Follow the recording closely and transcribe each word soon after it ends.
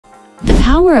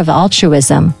Power of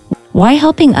altruism. Why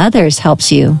helping others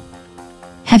helps you.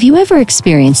 Have you ever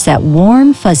experienced that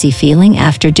warm, fuzzy feeling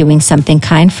after doing something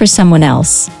kind for someone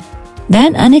else?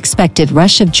 That unexpected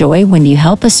rush of joy when you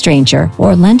help a stranger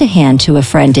or lend a hand to a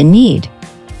friend in need?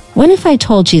 What if I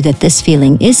told you that this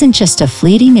feeling isn't just a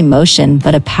fleeting emotion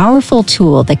but a powerful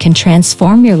tool that can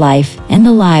transform your life and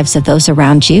the lives of those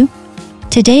around you?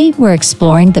 Today, we're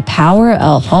exploring the power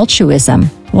of altruism,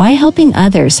 why helping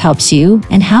others helps you,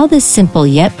 and how this simple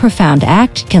yet profound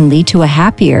act can lead to a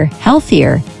happier,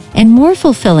 healthier, and more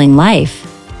fulfilling life.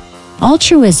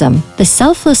 Altruism, the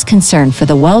selfless concern for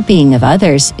the well-being of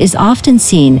others, is often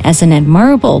seen as an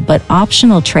admirable but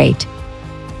optional trait.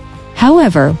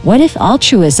 However, what if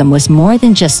altruism was more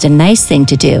than just a nice thing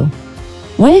to do?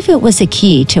 What if it was a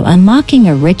key to unlocking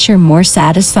a richer, more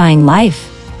satisfying life?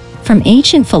 From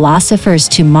ancient philosophers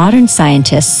to modern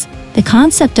scientists, the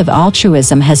concept of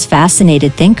altruism has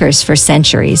fascinated thinkers for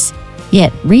centuries.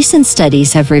 Yet, recent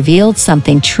studies have revealed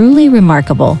something truly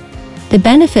remarkable. The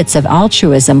benefits of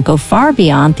altruism go far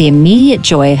beyond the immediate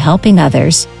joy of helping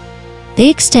others. They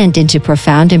extend into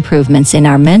profound improvements in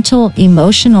our mental,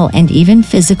 emotional, and even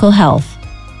physical health.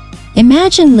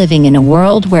 Imagine living in a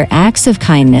world where acts of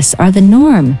kindness are the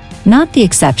norm, not the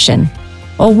exception.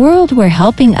 A world where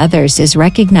helping others is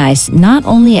recognized not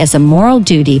only as a moral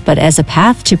duty but as a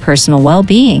path to personal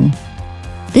well-being.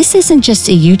 This isn't just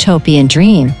a utopian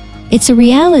dream, it's a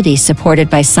reality supported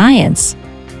by science.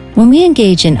 When we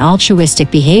engage in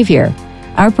altruistic behavior,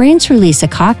 our brains release a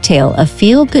cocktail of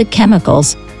feel-good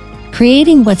chemicals,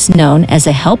 creating what's known as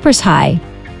a helper's high.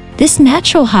 This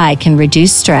natural high can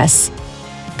reduce stress,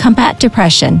 combat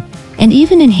depression, and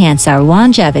even enhance our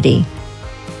longevity.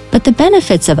 But the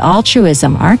benefits of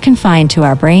altruism aren't confined to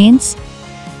our brains.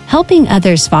 Helping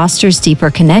others fosters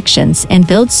deeper connections and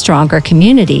builds stronger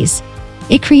communities.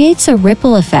 It creates a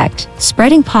ripple effect,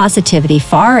 spreading positivity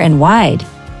far and wide.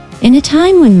 In a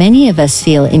time when many of us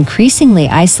feel increasingly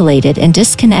isolated and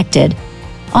disconnected,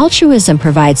 altruism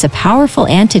provides a powerful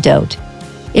antidote.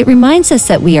 It reminds us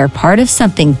that we are part of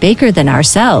something bigger than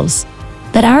ourselves,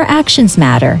 that our actions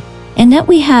matter, and that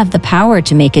we have the power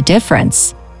to make a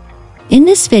difference. In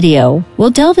this video, we'll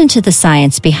delve into the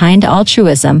science behind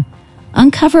altruism,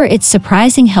 uncover its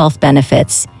surprising health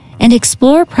benefits, and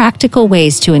explore practical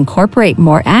ways to incorporate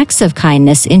more acts of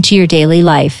kindness into your daily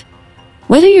life.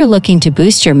 Whether you're looking to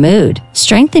boost your mood,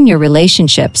 strengthen your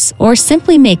relationships, or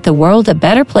simply make the world a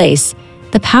better place,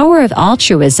 the power of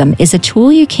altruism is a tool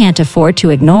you can't afford to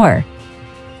ignore.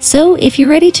 So, if you're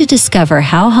ready to discover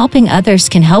how helping others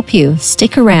can help you,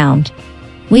 stick around.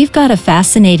 We've got a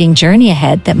fascinating journey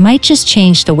ahead that might just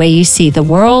change the way you see the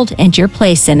world and your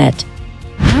place in it.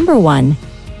 Number 1.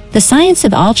 The science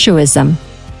of altruism.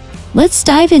 Let's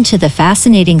dive into the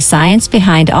fascinating science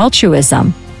behind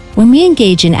altruism. When we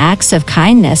engage in acts of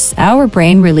kindness, our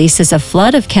brain releases a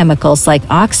flood of chemicals like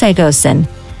oxytocin,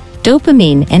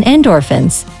 dopamine, and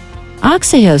endorphins.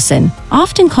 Oxytocin,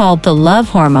 often called the love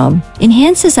hormone,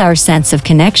 enhances our sense of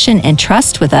connection and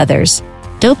trust with others.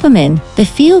 Dopamine, the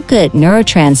feel-good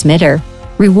neurotransmitter,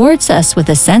 rewards us with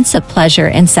a sense of pleasure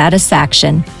and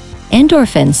satisfaction.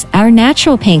 Endorphins, our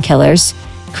natural painkillers,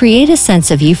 create a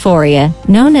sense of euphoria,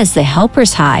 known as the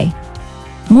helper's high.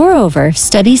 Moreover,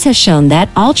 studies have shown that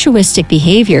altruistic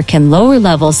behavior can lower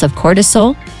levels of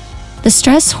cortisol, the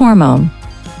stress hormone.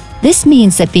 This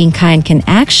means that being kind can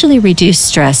actually reduce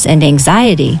stress and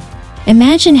anxiety.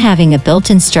 Imagine having a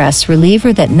built-in stress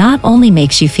reliever that not only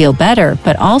makes you feel better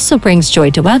but also brings joy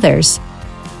to others.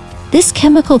 This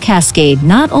chemical cascade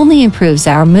not only improves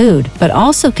our mood but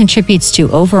also contributes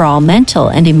to overall mental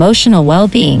and emotional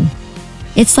well-being.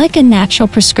 It's like a natural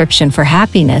prescription for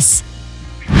happiness.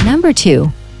 Number 2.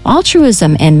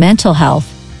 Altruism and mental health.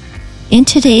 In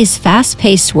today's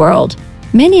fast-paced world,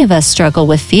 many of us struggle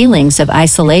with feelings of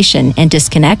isolation and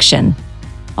disconnection.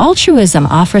 Altruism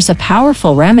offers a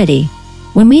powerful remedy.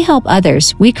 When we help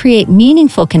others, we create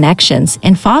meaningful connections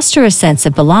and foster a sense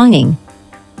of belonging.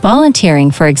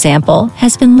 Volunteering, for example,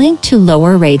 has been linked to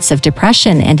lower rates of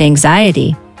depression and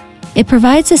anxiety. It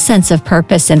provides a sense of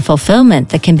purpose and fulfillment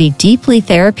that can be deeply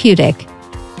therapeutic.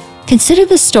 Consider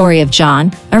the story of John,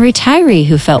 a retiree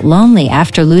who felt lonely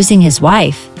after losing his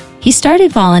wife. He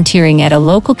started volunteering at a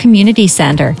local community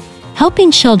center,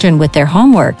 helping children with their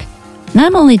homework.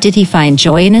 Not only did he find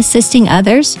joy in assisting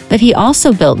others, but he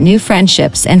also built new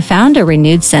friendships and found a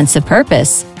renewed sense of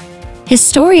purpose. His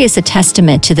story is a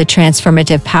testament to the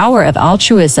transformative power of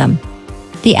altruism.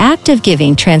 The act of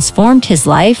giving transformed his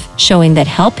life, showing that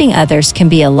helping others can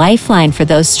be a lifeline for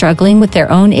those struggling with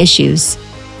their own issues.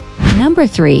 Number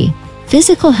 3.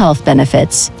 Physical health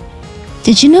benefits.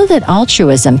 Did you know that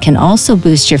altruism can also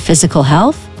boost your physical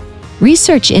health?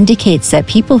 Research indicates that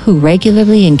people who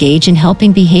regularly engage in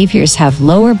helping behaviors have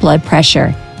lower blood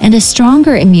pressure and a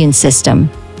stronger immune system.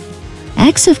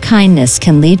 Acts of kindness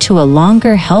can lead to a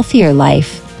longer, healthier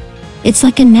life. It's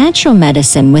like a natural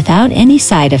medicine without any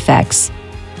side effects.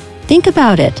 Think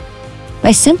about it.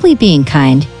 By simply being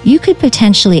kind, you could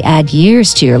potentially add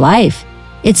years to your life.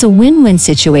 It's a win-win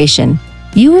situation.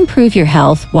 You improve your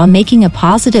health while making a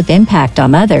positive impact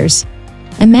on others.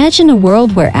 Imagine a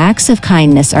world where acts of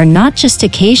kindness are not just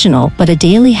occasional but a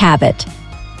daily habit.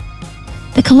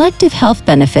 The collective health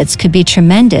benefits could be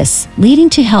tremendous, leading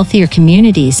to healthier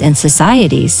communities and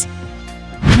societies.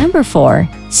 Number 4.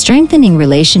 Strengthening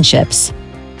relationships.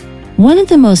 One of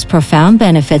the most profound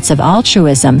benefits of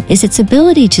altruism is its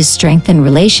ability to strengthen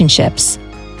relationships.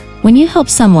 When you help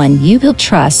someone, you build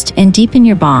trust and deepen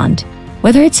your bond.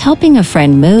 Whether it's helping a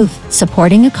friend move,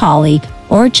 supporting a colleague,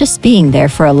 or just being there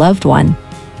for a loved one,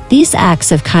 these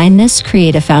acts of kindness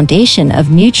create a foundation of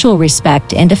mutual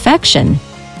respect and affection.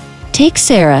 Take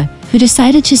Sarah, who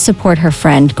decided to support her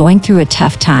friend going through a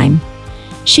tough time.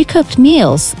 She cooked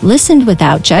meals, listened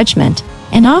without judgment,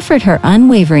 and offered her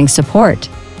unwavering support.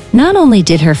 Not only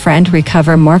did her friend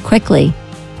recover more quickly,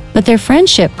 but their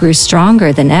friendship grew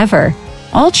stronger than ever.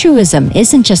 Altruism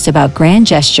isn't just about grand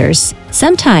gestures.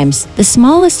 Sometimes, the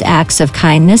smallest acts of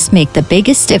kindness make the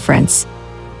biggest difference.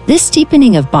 This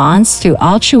deepening of bonds through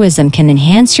altruism can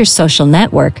enhance your social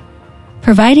network,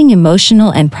 providing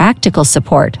emotional and practical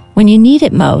support when you need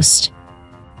it most.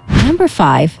 Number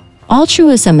 5.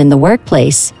 Altruism in the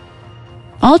workplace.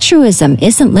 Altruism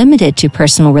isn't limited to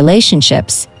personal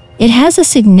relationships. It has a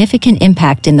significant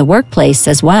impact in the workplace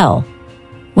as well.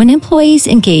 When employees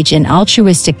engage in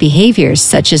altruistic behaviors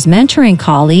such as mentoring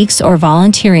colleagues or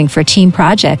volunteering for team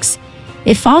projects,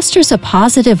 it fosters a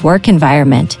positive work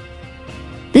environment.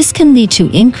 This can lead to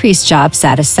increased job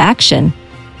satisfaction,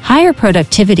 higher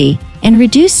productivity, and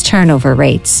reduced turnover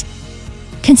rates.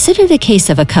 Consider the case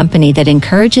of a company that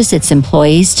encourages its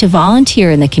employees to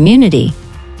volunteer in the community.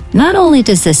 Not only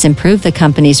does this improve the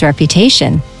company's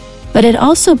reputation, but it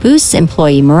also boosts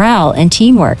employee morale and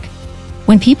teamwork.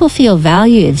 When people feel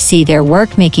valued and see their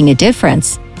work making a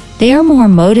difference, they are more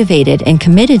motivated and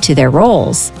committed to their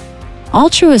roles.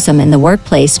 Altruism in the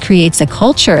workplace creates a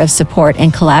culture of support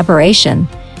and collaboration,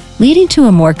 leading to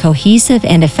a more cohesive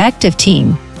and effective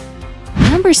team.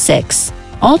 Number 6.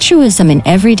 Altruism in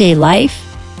everyday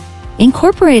life.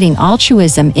 Incorporating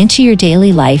altruism into your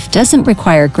daily life doesn't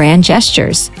require grand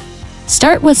gestures.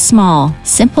 Start with small,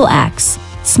 simple acts.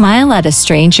 Smile at a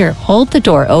stranger, hold the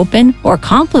door open, or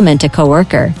compliment a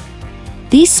coworker.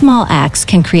 These small acts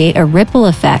can create a ripple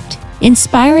effect,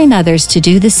 inspiring others to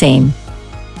do the same.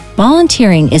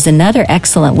 Volunteering is another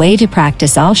excellent way to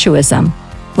practice altruism.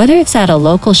 Whether it's at a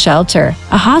local shelter,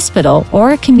 a hospital,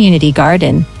 or a community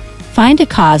garden, find a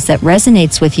cause that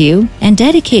resonates with you and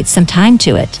dedicate some time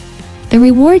to it. The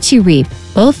rewards you reap,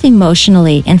 both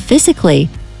emotionally and physically,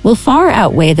 will far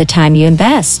outweigh the time you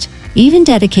invest. Even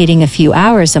dedicating a few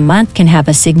hours a month can have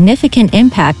a significant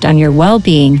impact on your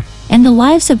well-being and the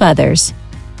lives of others.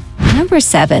 Number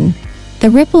 7. The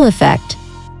ripple effect.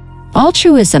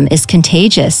 Altruism is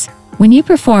contagious. When you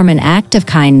perform an act of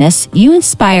kindness, you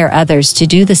inspire others to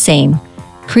do the same,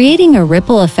 creating a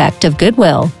ripple effect of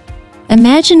goodwill.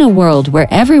 Imagine a world where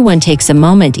everyone takes a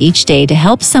moment each day to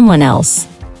help someone else.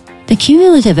 The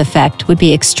cumulative effect would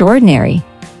be extraordinary.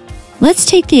 Let's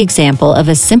take the example of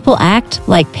a simple act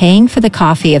like paying for the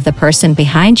coffee of the person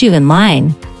behind you in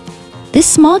line. This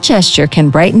small gesture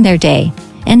can brighten their day,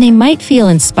 and they might feel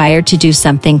inspired to do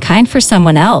something kind for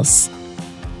someone else.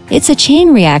 It's a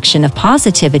chain reaction of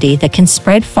positivity that can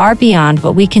spread far beyond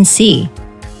what we can see.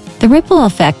 The ripple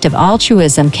effect of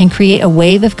altruism can create a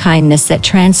wave of kindness that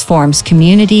transforms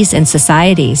communities and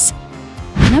societies.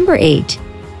 Number 8.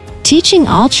 Teaching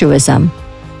altruism.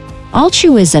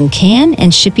 Altruism can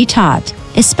and should be taught,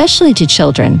 especially to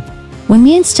children. When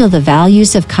we instill the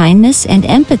values of kindness and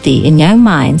empathy in young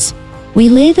minds, we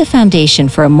lay the foundation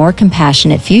for a more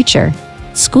compassionate future.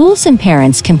 Schools and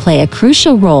parents can play a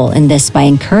crucial role in this by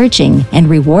encouraging and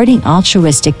rewarding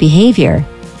altruistic behavior.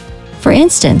 For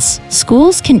instance,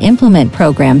 schools can implement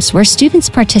programs where students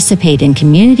participate in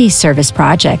community service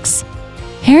projects.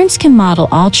 Parents can model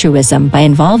altruism by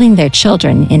involving their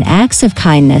children in acts of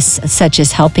kindness such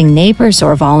as helping neighbors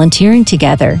or volunteering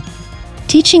together.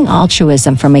 Teaching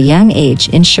altruism from a young age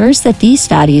ensures that these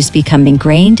values become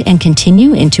ingrained and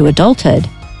continue into adulthood.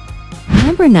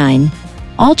 Number 9.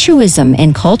 Altruism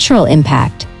and cultural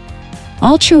impact.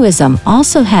 Altruism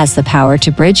also has the power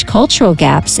to bridge cultural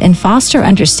gaps and foster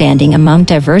understanding among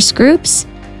diverse groups.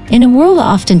 In a world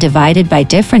often divided by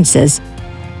differences,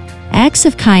 acts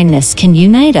of kindness can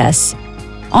unite us.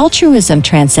 Altruism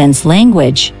transcends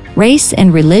language, race,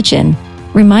 and religion,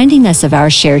 reminding us of our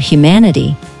shared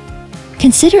humanity.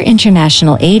 Consider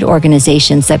international aid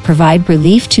organizations that provide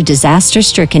relief to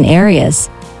disaster-stricken areas.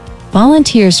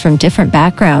 Volunteers from different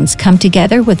backgrounds come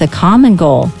together with a common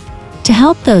goal: to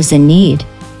help those in need.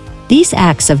 These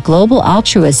acts of global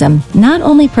altruism not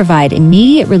only provide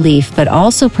immediate relief but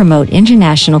also promote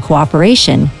international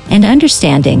cooperation and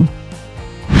understanding.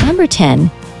 Number 10.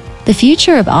 The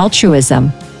future of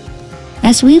altruism.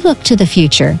 As we look to the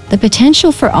future, the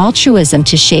potential for altruism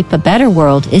to shape a better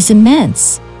world is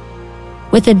immense.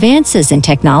 With advances in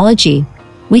technology,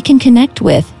 we can connect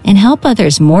with and help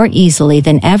others more easily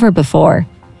than ever before.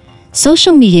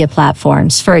 Social media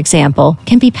platforms, for example,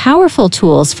 can be powerful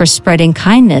tools for spreading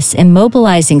kindness and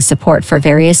mobilizing support for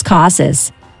various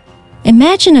causes.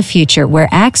 Imagine a future where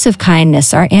acts of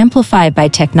kindness are amplified by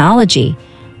technology,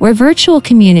 where virtual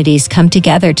communities come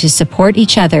together to support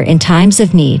each other in times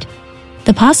of need.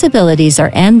 The possibilities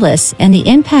are endless and the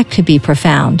impact could be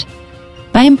profound.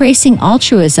 By embracing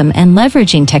altruism and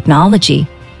leveraging technology,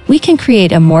 we can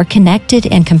create a more connected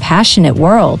and compassionate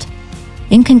world.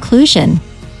 In conclusion,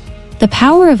 the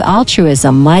power of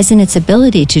altruism lies in its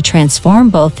ability to transform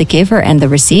both the giver and the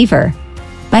receiver.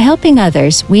 By helping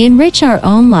others, we enrich our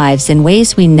own lives in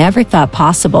ways we never thought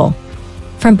possible.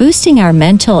 From boosting our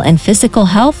mental and physical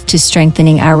health to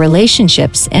strengthening our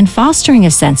relationships and fostering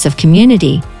a sense of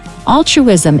community,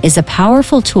 altruism is a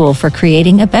powerful tool for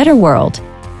creating a better world.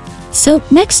 So,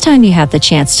 next time you have the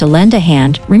chance to lend a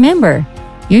hand, remember,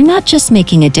 you're not just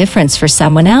making a difference for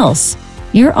someone else,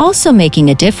 you're also making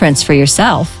a difference for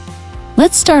yourself.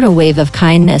 Let's start a wave of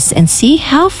kindness and see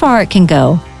how far it can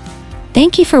go.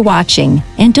 Thank you for watching,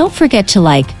 and don't forget to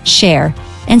like, share,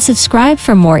 and subscribe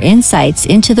for more insights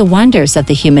into the wonders of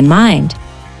the human mind.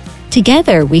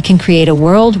 Together, we can create a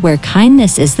world where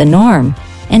kindness is the norm,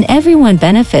 and everyone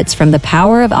benefits from the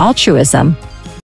power of altruism.